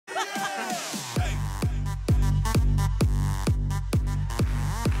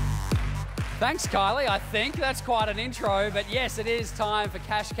Thanks, Kylie. I think that's quite an intro, but yes, it is time for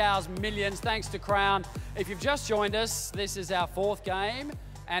Cash Cows Millions, thanks to Crown. If you've just joined us, this is our fourth game,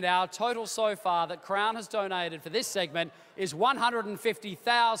 and our total so far that Crown has donated for this segment is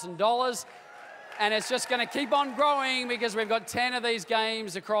 $150,000, and it's just going to keep on growing because we've got 10 of these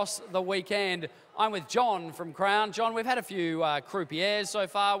games across the weekend. I'm with John from Crown. John, we've had a few croupiers so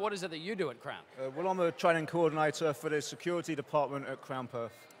far. What is it that you do at Crown? Well, I'm a training coordinator for the security department at Crown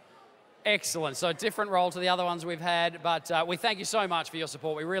Perth. Excellent. So different role to the other ones we've had, but we thank you so much for your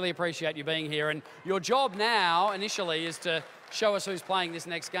support. We really appreciate you being here. And your job now, initially, is to show us who's playing this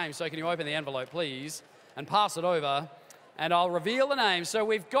next game. So can you open the envelope, please, and pass it over, and I'll reveal the names. So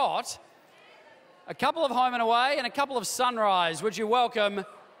we've got a couple of Home and Away and a couple of Sunrise. Would you welcome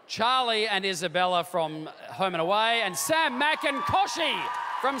Charlie and Isabella from Home and Away and Sam Mack and Koshi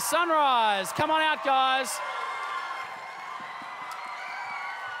from Sunrise. Come on out, guys.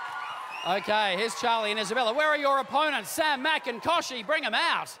 Okay, here's Charlie and Isabella. Where are your opponents? Sam, Mack and Koshi, bring them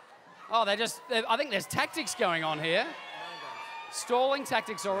out. Oh, I think there's tactics going on here. Stalling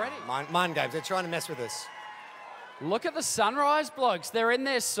tactics already. Mind games, they're trying to mess with us. Look at the Sunrise blokes. They're in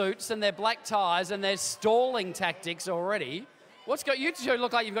their suits and their black ties and they're stalling tactics already. You two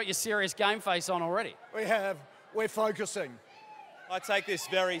look like you've got your serious game face on already. We're focusing. I take this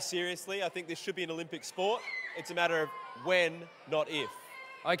very seriously. I think this should be an Olympic sport. It's a matter of when, not if.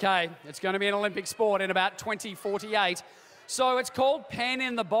 Okay, it's going to be an Olympic sport in about 2048. So it's called Pen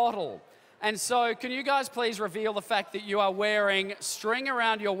in the Bottle. And so can you guys please reveal the fact that you are wearing string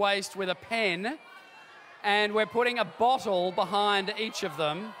around your waist with a pen, and we're putting a bottle behind each of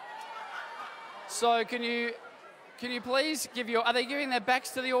them. So can you please give are they giving their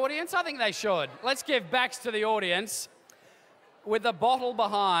backs to the audience? I think they should. Let's give backs to the audience with the bottle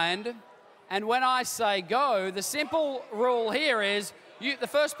behind. And when I say go, the simple rule here is the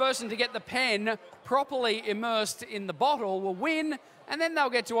first person to get the pen properly immersed in the bottle will win, and then they'll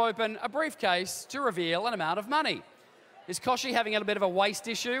get to open a briefcase to reveal an amount of money. Is Koshi having a bit of a waist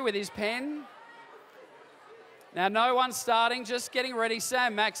issue with his pen? Now, no one's starting, just getting ready.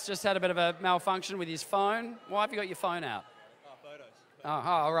 Sam Max just had a bit of a malfunction with his phone. Why have you got your phone out? Photos.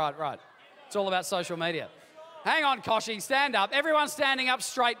 Oh, right. It's all about social media. Hang on, Koshi, stand up. Everyone standing up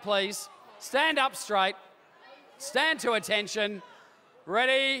straight, please. Stand up straight. Stand to attention.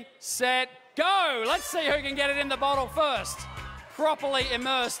 Ready, set, go! Let's see who can get it in the bottle first. Properly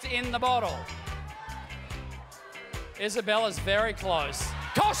immersed in the bottle. Isabella's very close.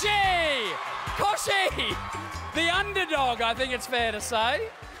 Koshi! Koshi! The underdog, I think it's fair to say.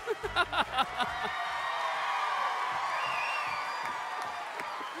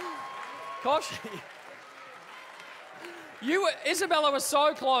 Koshi. Isabella was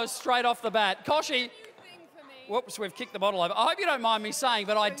so close straight off the bat. Koshi. Whoops, we've kicked the bottle over. I hope you don't mind me saying,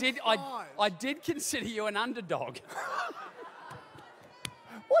 but I did consider you an underdog.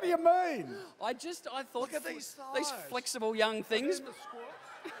 What do you mean? I thought, look at these flexible young things.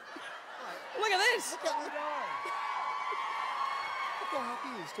 Look at this. Look how happy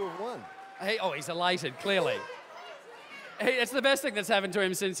he is to have won. He's elated, clearly. It's the best thing that's happened to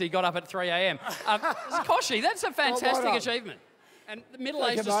him since he got up at 3 a.m. Koshi, that's a fantastic achievement. And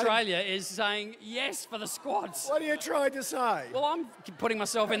middle-aged Australia is saying yes for the squads. What are you trying to say? Well, I'm putting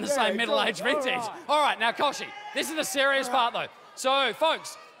myself in the same middle-aged vintage. All right, now, Koshi, this is the serious part, though. So,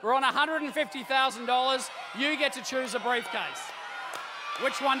 folks, we're on $150,000. You get to choose a briefcase.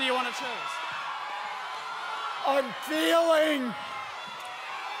 Which one do you want to choose? I'm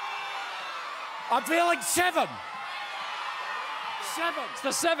feeling 7. 7. It's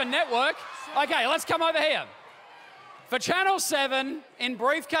the 7 network. Okay, let's come over here. For Channel 7, in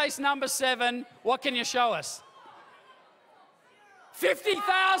briefcase number 7, what can you show us?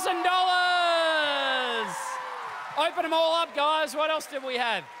 $50,000! Open them all up, guys. What else did we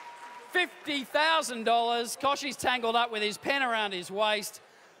have? $50,000. Koshi's tangled up with his pen around his waist.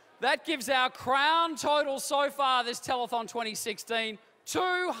 That gives our Crown total so far this Telethon 2016,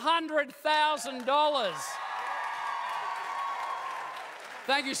 $200,000.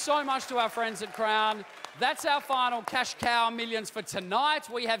 Thank you so much to our friends at Crown. That's our final Cash Cow Millions for tonight.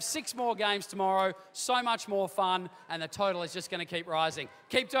 We have 6 more games tomorrow, so much more fun, and the total is just going to keep rising.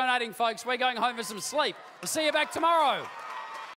 Keep donating, folks. We're going home for some sleep. We'll see you back tomorrow.